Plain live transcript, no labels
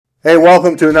Hey,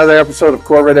 welcome to another episode of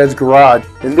Corvette Ed's Garage.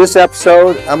 In this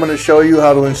episode, I'm going to show you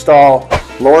how to install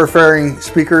lower fairing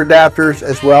speaker adapters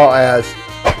as well as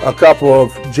a couple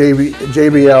of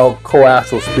JBL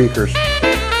coaxial speakers.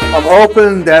 I'm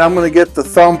hoping that I'm going to get the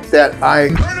thump that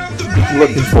I'm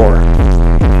looking for.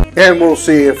 And we'll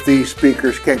see if these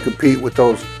speakers can compete with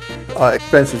those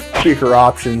expensive speaker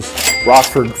options,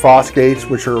 Rockford Fosgates,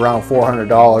 which are around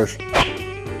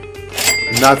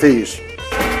 $400. Not these.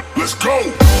 Let's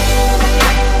go!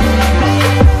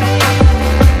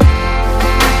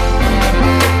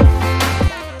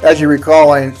 As you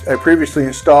recall, I previously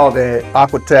installed a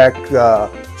Aquatech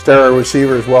stereo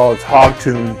receiver as well as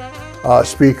Hogtune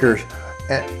speakers.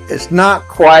 And it's not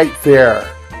quite there.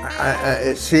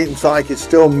 It seems like it's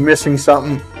still missing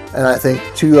something, and I think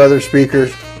two other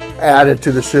speakers added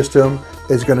to the system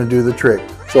is going to do the trick.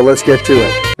 So let's get to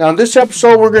it. Now in this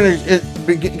episode, we're going to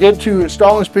get to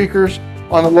installing speakers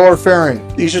on the lower fairing.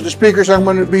 These are the speakers I'm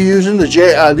going to be using. These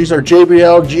are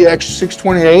JBL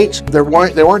GX628s.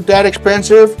 They weren't that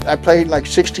expensive. I paid like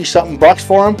 60 something bucks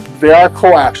for them. They are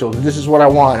coaxial. This is what I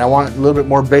want. I want a little bit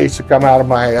more bass to come out of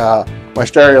my my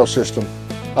stereo system.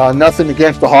 Nothing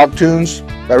against the Hogtunes.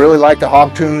 I really like the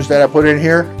Hogtunes that I put in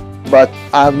here, but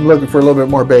I'm looking for a little bit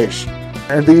more bass.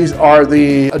 And these are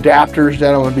the adapters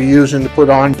that I'm going to be using to put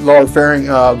on lower fairing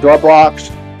door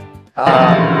blocks.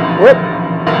 Whoop.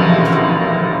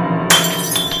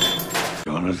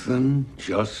 Jonathan,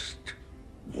 just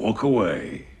walk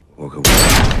away. Walk away.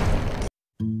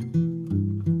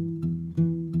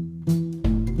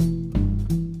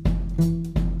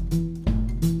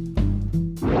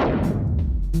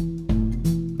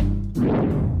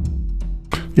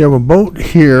 You have a bolt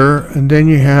here, and then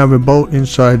you have a bolt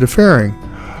inside the fairing,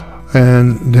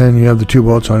 and then you have the two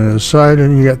bolts on the other side,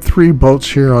 and you got three bolts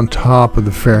here on top of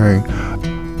the fairing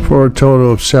for a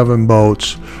total of 7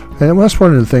 bolts. And that's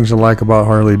one of the things I like about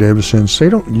Harley Davidsons. They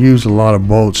don't use a lot of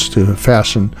bolts to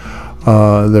fasten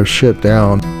their shit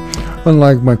down.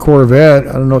 Unlike my Corvette,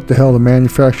 I don't know what the hell the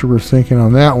manufacturer was thinking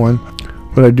on that one,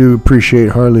 but I do appreciate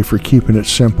Harley for keeping it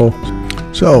simple.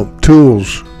 So,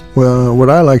 tools. Well, what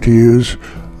I like to use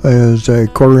is a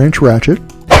 1/4 inch ratchet,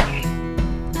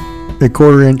 a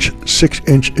 1/4 inch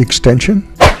 6-inch extension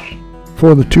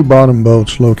for the 2 bottom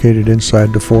bolts located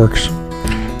inside the forks,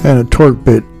 and a torque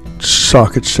bit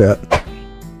socket set.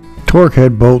 Torque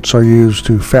head bolts are used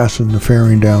to fasten the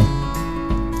fairing down.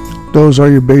 Those are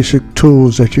your basic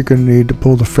tools that you're going to need to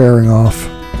pull the fairing off.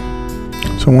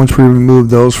 So once we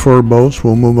remove those 4 bolts,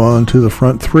 we'll move on to the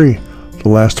front 3, the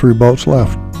last 3 bolts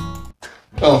left.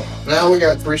 Oh, now we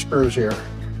got 3 screws here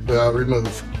to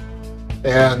remove.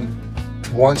 And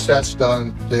once that's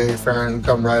done, the fairing will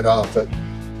come right off. But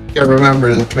you gotta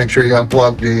remember to make sure you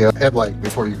unplug the headlight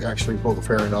before you actually pull the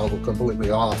fairing all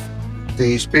completely off.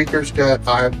 The speakers that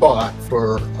I bought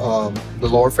for the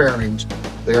lower fairings,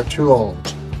 they're 2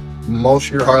 ohms. Most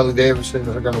of your Harley Davidsons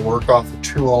are going to work off a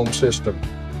 2 ohm system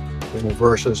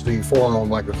versus the 4 ohm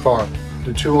like a car.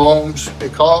 The 2 ohms, they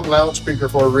call them loudspeaker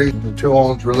for a reason. The 2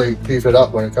 ohms really beef it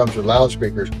up when it comes to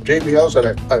loudspeakers. JBLs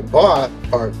that I bought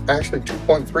are actually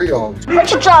 2.3 ohms.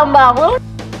 What you talking about, Will?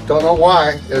 Don't know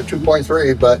why they're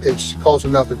 2.3, but it's close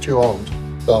enough to 2 ohms.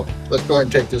 So let's go ahead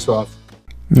and take this off.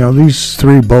 Now these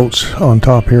 3 bolts on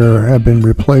top here have been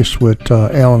replaced with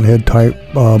Allen head type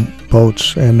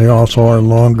bolts, and they also are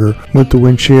longer with the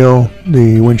windshield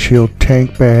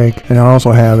tank bag, and I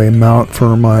also have a mount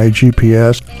for my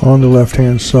GPS on the left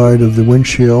hand side of the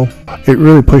windshield. It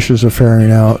really pushes the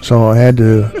fairing out, so I had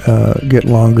to get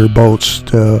longer bolts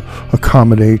to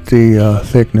accommodate the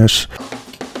thickness.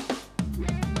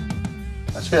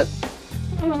 That's it.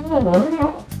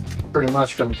 Pretty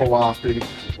much going to pull off the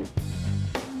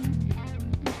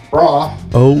bra.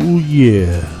 Oh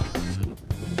yeah.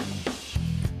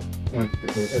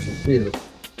 As you see, the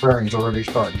fairing's already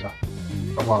starting to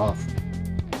come off.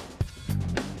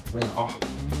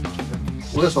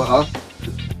 This one, huh?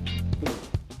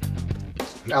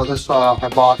 Now this I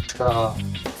bought, I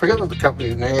forget what the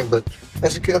company's name, but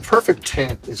it's a perfect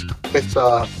tint. It's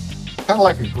kind of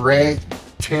like a gray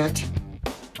tint.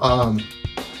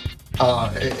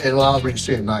 It allows me to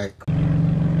see at night.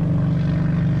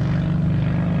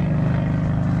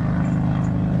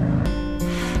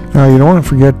 Now you don't want to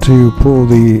forget to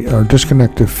pull or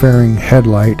disconnect the fairing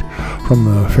headlight from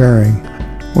the fairing.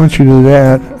 Once you do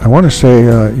that, I want to say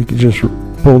you can just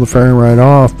pull the fairing right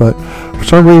off, but for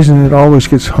some reason it always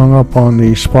gets hung up on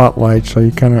the spotlight, so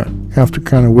you kind of have to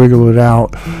wiggle it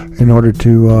out in order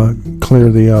to clear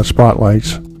the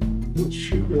spotlights. Let's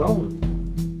shoot it on.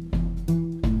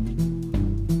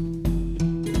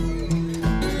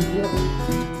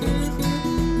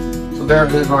 So there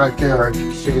it is right there. You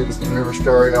can see it's the newer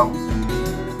stereo.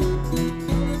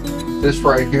 This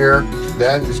right here,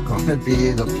 that is going to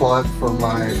be the plug for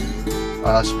my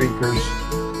speakers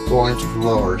going to the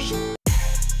lowers.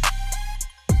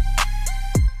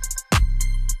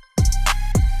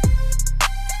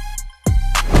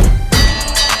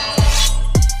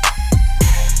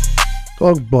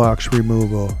 Glove box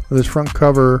removal. This front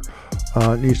cover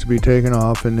needs to be taken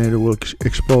off, and it will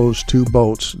expose two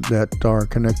bolts that are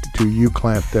connected to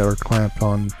U-clamp that are clamped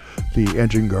on the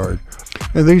engine guard.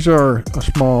 And these are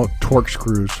small Torx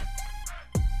screws.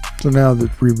 So now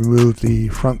that we've removed the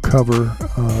front cover,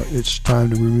 it's time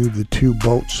to remove the two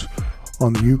bolts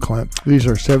on the U-clamp. These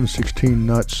are 7/16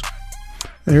 nuts.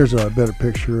 And here's a better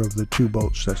picture of the two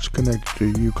bolts that's connected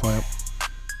to the U-clamp.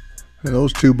 And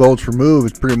those two bolts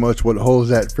removed is pretty much what holds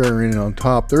that fairing in on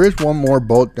top. There is one more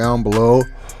bolt down below.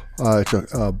 It's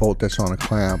a bolt that's on a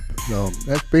clamp. So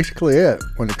that's basically it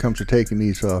when it comes to taking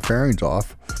these fairings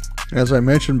off. As I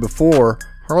mentioned before,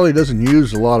 Harley doesn't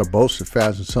use a lot of bolts to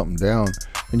fasten something down.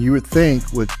 And you would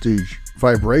think with the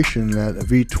vibration that a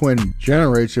V-twin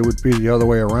generates, it would be the other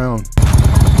way around.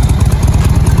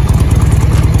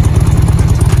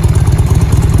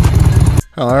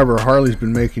 However, Harley's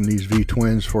been making these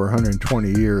V-twins for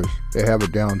 120 years. They have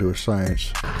it down to a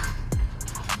science.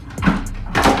 There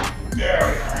we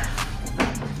are.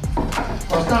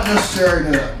 Well, it's not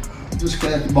necessary to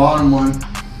disconnect the bottom one.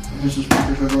 This is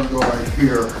because we're going to go right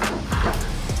here.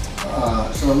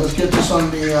 So let's get this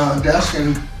on the desk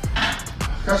and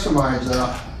customize.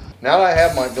 Now that I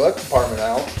have my glove compartment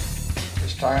out,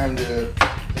 it's time to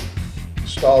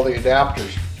install the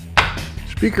adapters.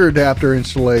 Speaker adapter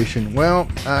installation. Well,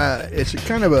 it's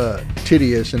kind of a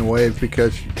tedious in a way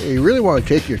because you really want to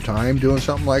take your time doing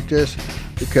something like this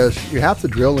because you have to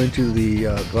drill into the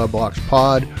glove box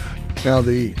pod. Now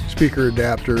the speaker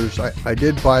adapters, I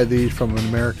did buy these from an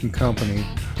American company.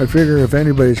 I figure if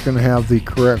anybody's going to have the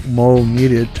correct mold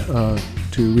needed to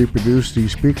reproduce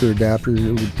these speaker adapters,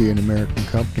 it would be an American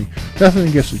company. Nothing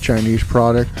against the Chinese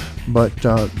product, but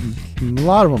a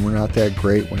lot of them are not that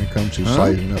great when it comes to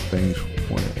sizing up things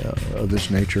of this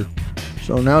nature.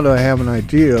 So now that I have an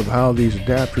idea of how these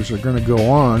adapters are going to go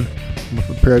on, I'm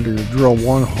prepared to drill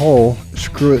one hole,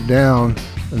 screw it down,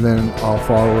 and then I'll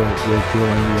follow it with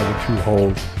drilling the other two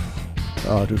holes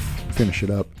to finish it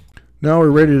up. Now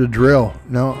we're ready to drill.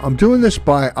 Now I'm doing this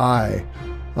by eye.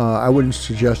 I wouldn't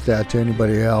suggest that to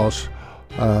anybody else.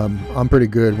 I'm pretty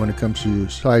good when it comes to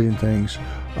sizing things.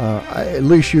 I at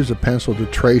least use a pencil to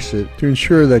trace it to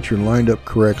ensure that you're lined up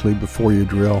correctly before you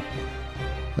drill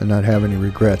and not have any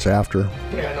regrets after.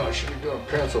 Yeah, I know I should be doing a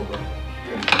pencil, but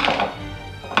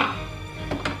I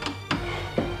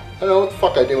don't know what the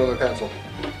fuck I do with a pencil.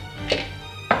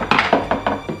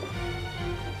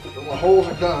 So my holes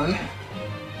are done.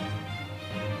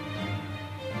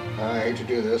 I hate to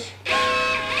do this.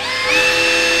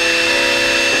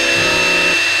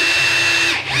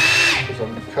 Because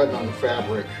I'm cutting on the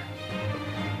fabric.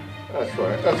 That's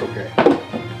right, that's okay.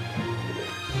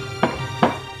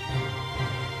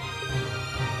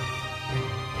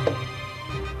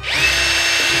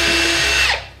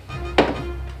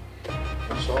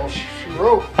 That's all she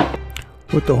wrote.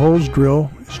 With the holes drilled,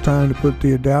 it's time to put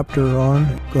the adapter on.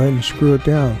 Go ahead and screw it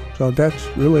down. So that's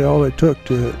really all it took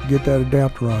to get that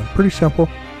adapter on. Pretty simple.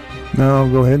 Now I'll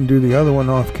go ahead and do the other one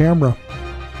off camera.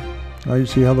 Now you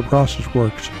see how the process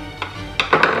works.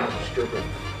 Strip it.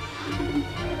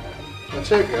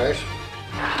 That's it, guys.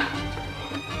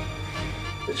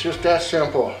 It's just that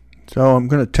simple. So I'm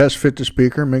going to test fit the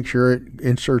speaker, make sure it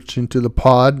inserts into the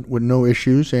pod with no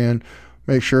issues, and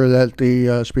make sure that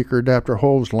the speaker adapter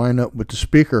holes line up with the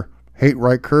speaker. Hate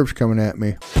right curves coming at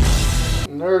me.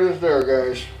 And there it is there,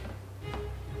 guys.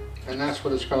 And that's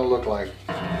what it's going to look like.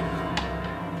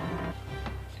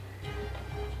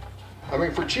 I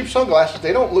mean, for cheap sunglasses,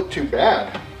 they don't look too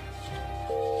bad,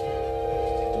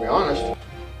 to be honest.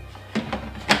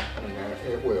 And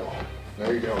it will.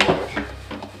 There you go, guys.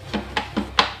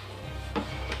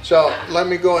 So let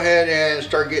me go ahead and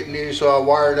start getting these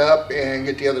wired up and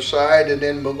get the other side, and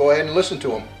then we'll go ahead and listen to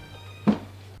them.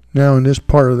 Now in this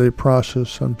part of the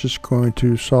process, I'm just going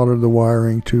to solder the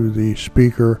wiring to the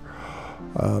speaker,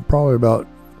 probably about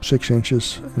 6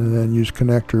 inches, and then use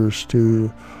connectors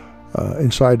to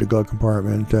inside the glove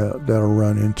compartment that'll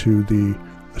run into the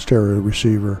stereo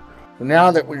receiver.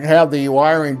 Now that we have the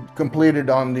wiring completed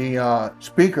on the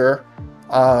speaker,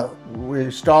 we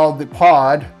installed the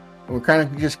pod. We're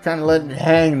just letting it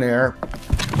hang there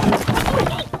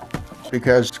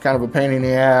because it's kind of a pain in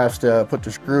the ass to put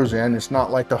the screws in. It's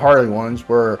not like the Harley ones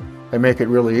where they make it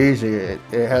really easy. It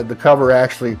had the cover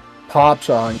actually pops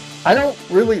on. I don't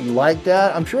really like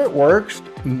that. I'm sure it works,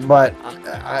 but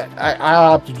I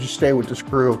opted to stay with the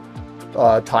screw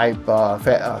type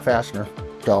fastener.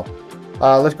 So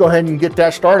let's go ahead and get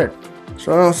that started.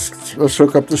 So let's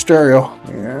hook up the stereo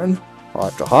and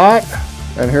hot to hot.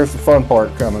 And here's the fun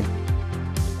part coming.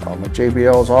 My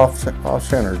JBL is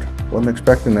off-centered. Wasn't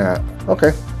expecting that.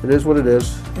 Okay, it is what it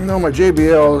is. You know, my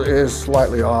JBL is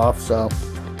slightly off, so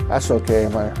that's okay.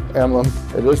 My emblem,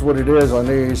 it is what it is on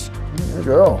these. There you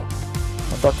go.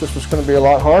 I thought this was going to be a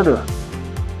lot harder.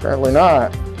 Apparently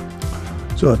not.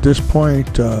 So at this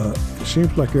point, it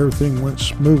seems like everything went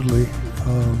smoothly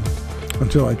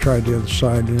until I tried the other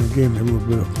side, and it gave me a little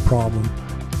bit of a problem.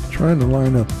 Trying to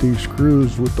line up these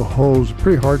screws with the holes,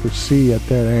 pretty hard to see at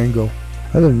that angle.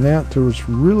 Other than that, there was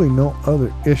really no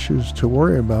other issues to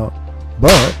worry about.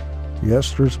 But,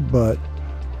 yes, there's a but.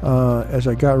 As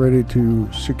I got ready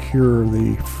to secure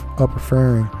the upper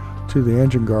fairing to the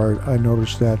engine guard, I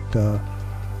noticed that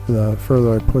the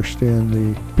further I pushed in,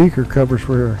 the speaker covers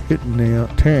were hitting the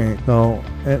tank. So,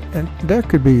 and that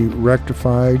could be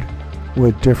rectified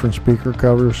with different speaker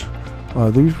covers.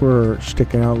 These were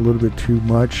sticking out a little bit too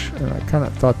much, and I kind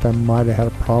of thought I might have had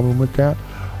a problem with that.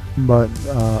 But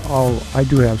I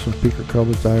do have some speaker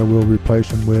covers that I will replace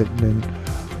them with, and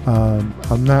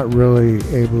I'm not really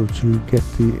able to get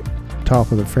the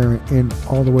top of the fairing in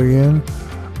all the way in,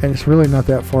 and it's really not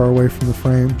that far away from the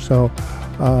frame. So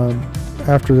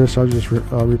after this, I'll just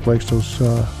replace those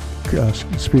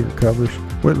speaker covers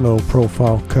with low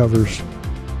profile covers.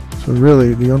 So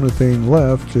really the only thing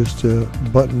left is to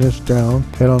button this down,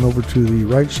 head on over to the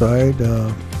right side,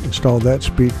 install that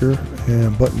speaker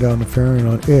and button down the fairing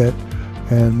on it,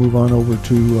 and move on over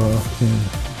to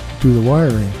and do the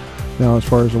wiring. Now as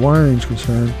far as the wiring is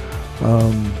concerned,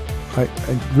 I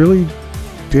really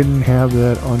didn't have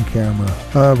that on camera.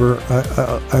 However,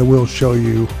 I will show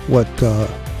you what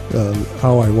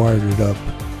how I wired it up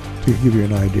to give you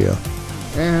an idea.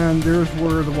 And there's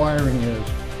where the wiring is.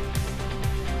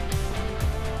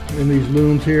 In these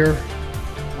looms here,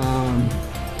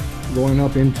 going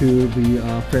up into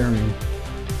the fairing.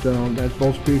 So that's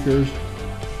both speakers.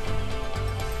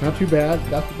 Not too bad.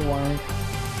 That's the wiring.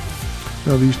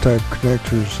 Now these type of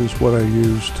connectors is what I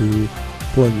use to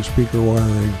plug the speaker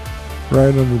wiring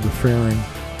right under the fairing.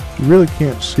 You really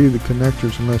can't see the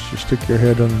connectors unless you stick your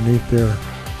head underneath there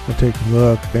and take a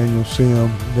look. Then you'll see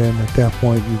them. Then at that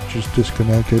point you just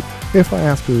disconnect it. If I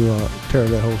have to tear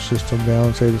that whole system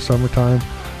down, say the summertime,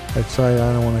 I decide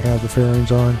I don't want to have the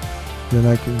fairings on, then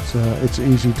I can, it's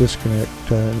an easy disconnect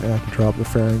and I can drop the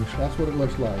fairings. That's what it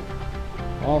looks like.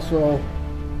 Also,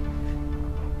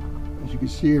 as you can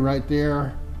see right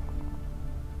there,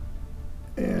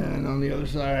 and on the other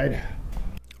side.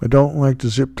 I don't like the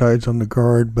zip ties on the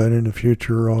guard, but in the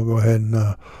future I'll go ahead and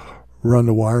run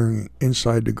the wiring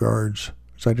inside the guards,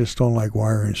 because I just don't like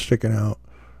wiring sticking out.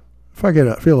 If I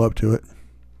feel up to it.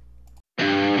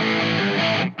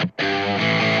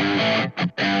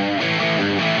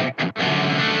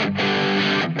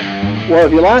 Well,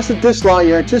 if you lasted this long,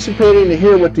 you're anticipating to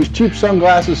hear what these cheap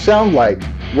sunglasses sound like.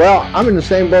 Well, I'm in the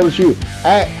same boat as you.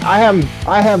 I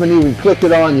haven't even clicked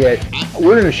it on yet.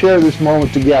 We're going to share this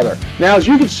moment together. Now, as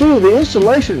you can see, the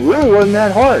installation really wasn't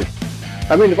that hard.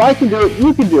 I mean, if I can do it,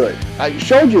 you can do it. I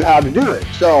showed you how to do it.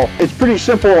 So it's pretty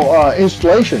simple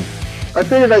installation. I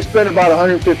figured I spent about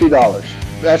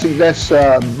 $150. That's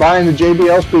buying the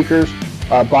JBL speakers,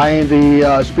 buying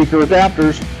the speaker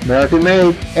adapters, American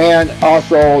made, and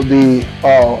also the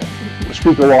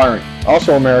speaker wiring,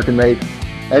 also American made.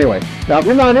 Anyway, now if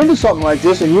you're not into something like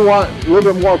this and you want a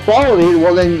little bit more quality,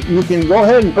 well then you can go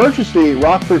ahead and purchase the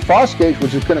Rockford Fosgate,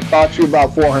 which is going to cost you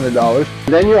about $400.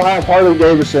 Then you'll have Harley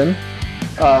Davidson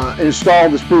install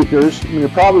the speakers. You're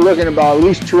probably looking at about at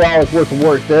least 2 hours worth of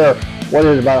work there. What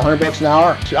is it, about $100 an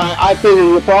hour? I figure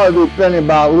you'll probably be spending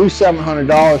about at least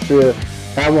 $700 to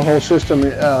have the whole system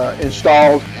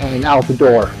installed and out the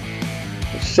door.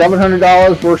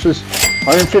 $700 versus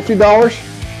 $150?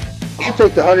 I'll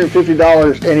take the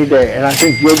 $150 any day, and I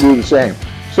think you'll do the same.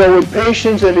 So with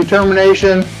patience and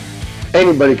determination,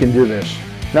 anybody can do this.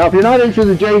 Now, if you're not into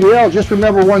the JBL, just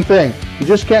remember one thing. You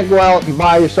just can't go out and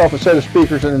buy yourself a set of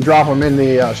speakers and then drop them in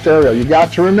the stereo. You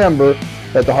got to remember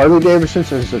that the Harley Davidson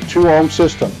is a 2-ohm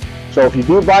system. So if you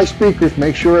do buy speakers,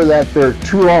 make sure that they're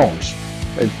 2 ohms.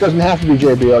 It doesn't have to be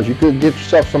JBLs. You could get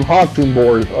yourself some Hogtune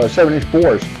boards, 7-inch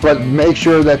bores, but make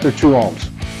sure that they're 2 ohms.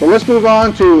 So let's move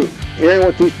on to hearing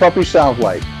what these puppies sound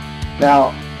like.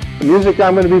 Now, the music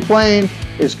I'm going to be playing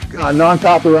is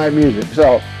non-copyright music.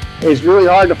 So it's really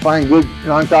hard to find good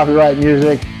non-copyright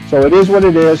music. So it is what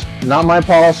it is. Not my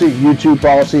policy, YouTube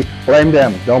policy. Blame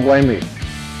them. Don't blame me.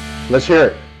 Let's hear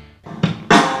it.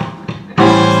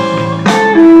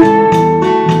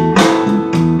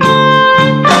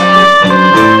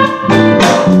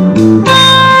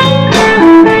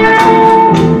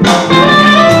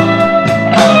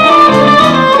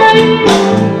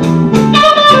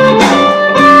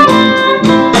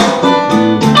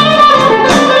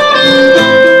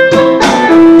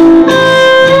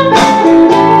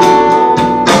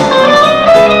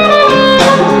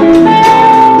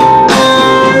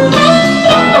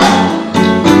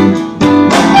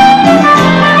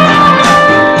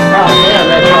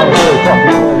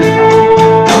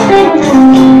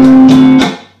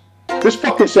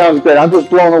 sounds great. I'm just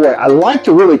blown away. I like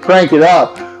to really crank it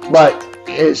up, but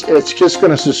it's just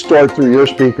going to distort through your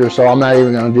speaker, so I'm not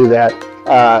even going to do that.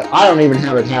 I don't even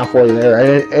have it halfway there,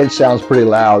 and it sounds pretty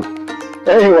loud.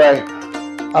 Anyway,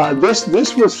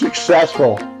 this was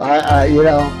successful. You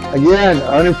know, again,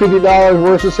 $150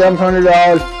 versus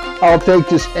 $700. I'll take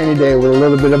this any day with a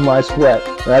little bit of my sweat,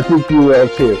 and I think you will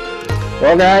too.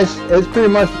 Well, guys, it's pretty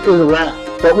much a wrap.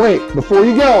 But wait, before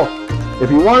you go, if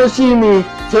you want to see me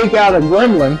take out a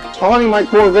gremlin taunting my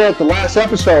Corvette the last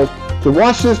episode, to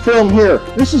watch this film here.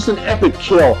 This is an epic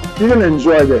kill. You're going to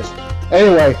enjoy this.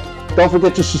 Anyway, don't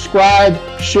forget to subscribe,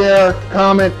 share,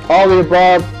 comment, all the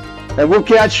above. And we'll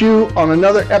catch you on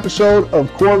another episode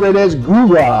of Corvette's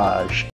Garage.